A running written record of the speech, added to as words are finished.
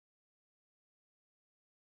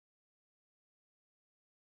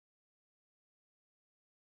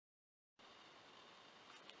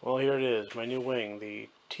Well, here it is, my new wing, the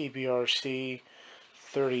TBRC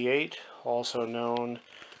 38, also known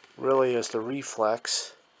really as the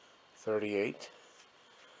Reflex 38.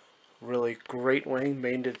 Really great wing.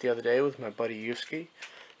 Made it the other day with my buddy Sunnysky.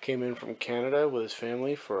 Came in from Canada with his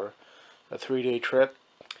family for a 3-day trip.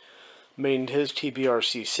 Made his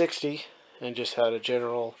TBRC 60 and just had a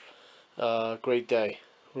general great day.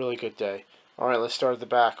 Really good day. Alright, let's start at the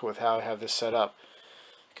back with how I have this set up.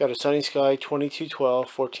 Got a Sunnysky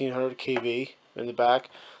 2212 1400 kV in the back.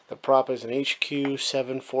 The prop is an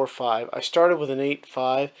HQ745. I started with an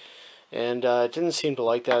 8.5 and it didn't seem to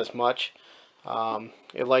like that as much.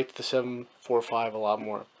 It liked the 745 a lot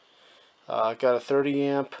more. Got a 30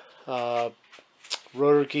 amp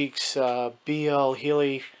Rotor Geeks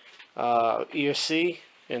BLheli ESC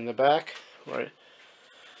in the back, right?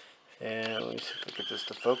 And let me see if I get this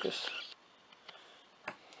to focus.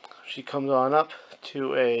 She comes on up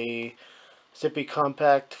to a zippy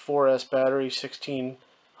compact 4S battery,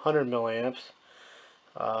 1600 milliamps.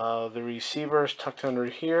 The receiver is tucked under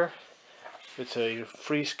here. It's a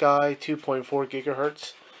Frksky 2.4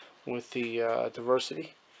 gigahertz with the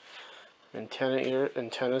diversity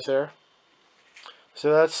antennas there.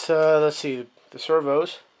 So that's let's see. The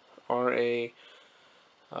servos are a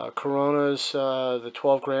Corona's the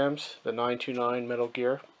 12 grams, the 929 Metal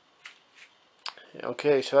Gear.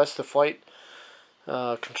 Okay, so that's the flight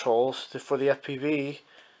controls. For the FPV,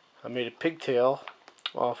 I made a pigtail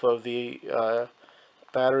off of the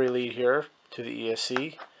battery lead here to the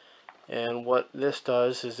ESC. And what this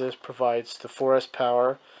does is this provides the 4S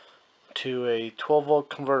power to a 12 volt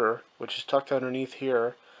converter, which is tucked underneath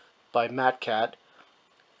here by Matcat,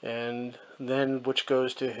 and then which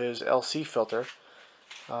goes to his LC filter,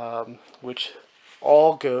 which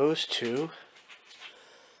all goes to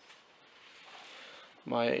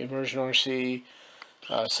my ImmersionRC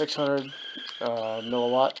 600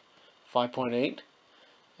 milliwatt 5.8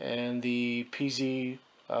 and the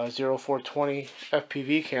PZ0420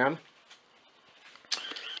 FPV cam.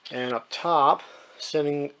 And up top,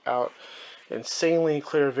 sending out insanely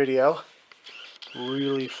clear video,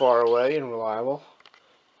 really far away and reliable,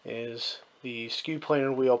 is the Skew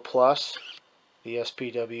Planar Wheel Plus, the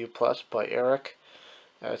SPW Plus by Eric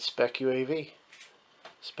at Spec UAV,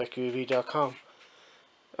 specuav.com.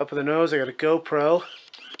 Up in the nose, I got a GoPro.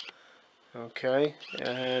 Okay,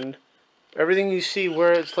 and everything you see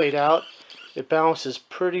where it's laid out, it balances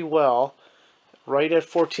pretty well right at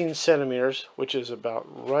 14 centimeters, which is about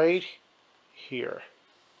right here.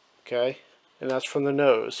 Okay, and that's from the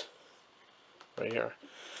nose, right here.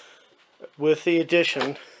 With the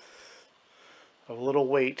addition of a little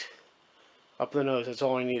weight up the nose, that's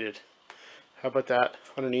all I needed. How about that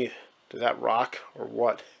underneath? Did that rock or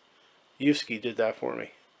what? Sunnysky did that for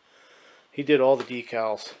me. He did all the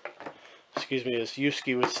decals. Excuse me, as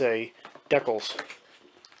Sunnysky would say, decals.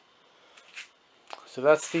 So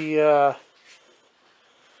that's the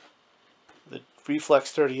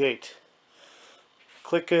Reflex 38.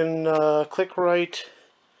 Click right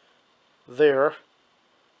there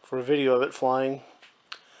for a video of it flying,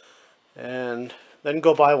 and then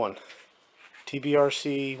go buy one.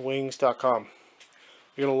 TBRCwings.com.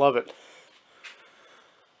 You're gonna love it.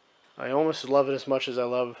 I almost love it as much as I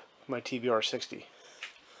love my TBR60.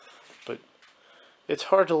 But it's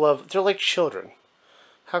hard to love. They're like children.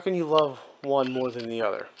 How can you love one more than the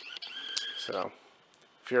other? So,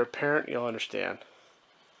 if you're a parent, you'll understand.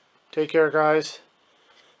 Take care, guys.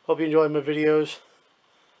 Hope you enjoy my videos.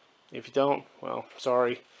 If you don't, well,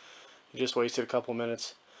 sorry. You just wasted a couple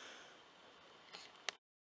minutes.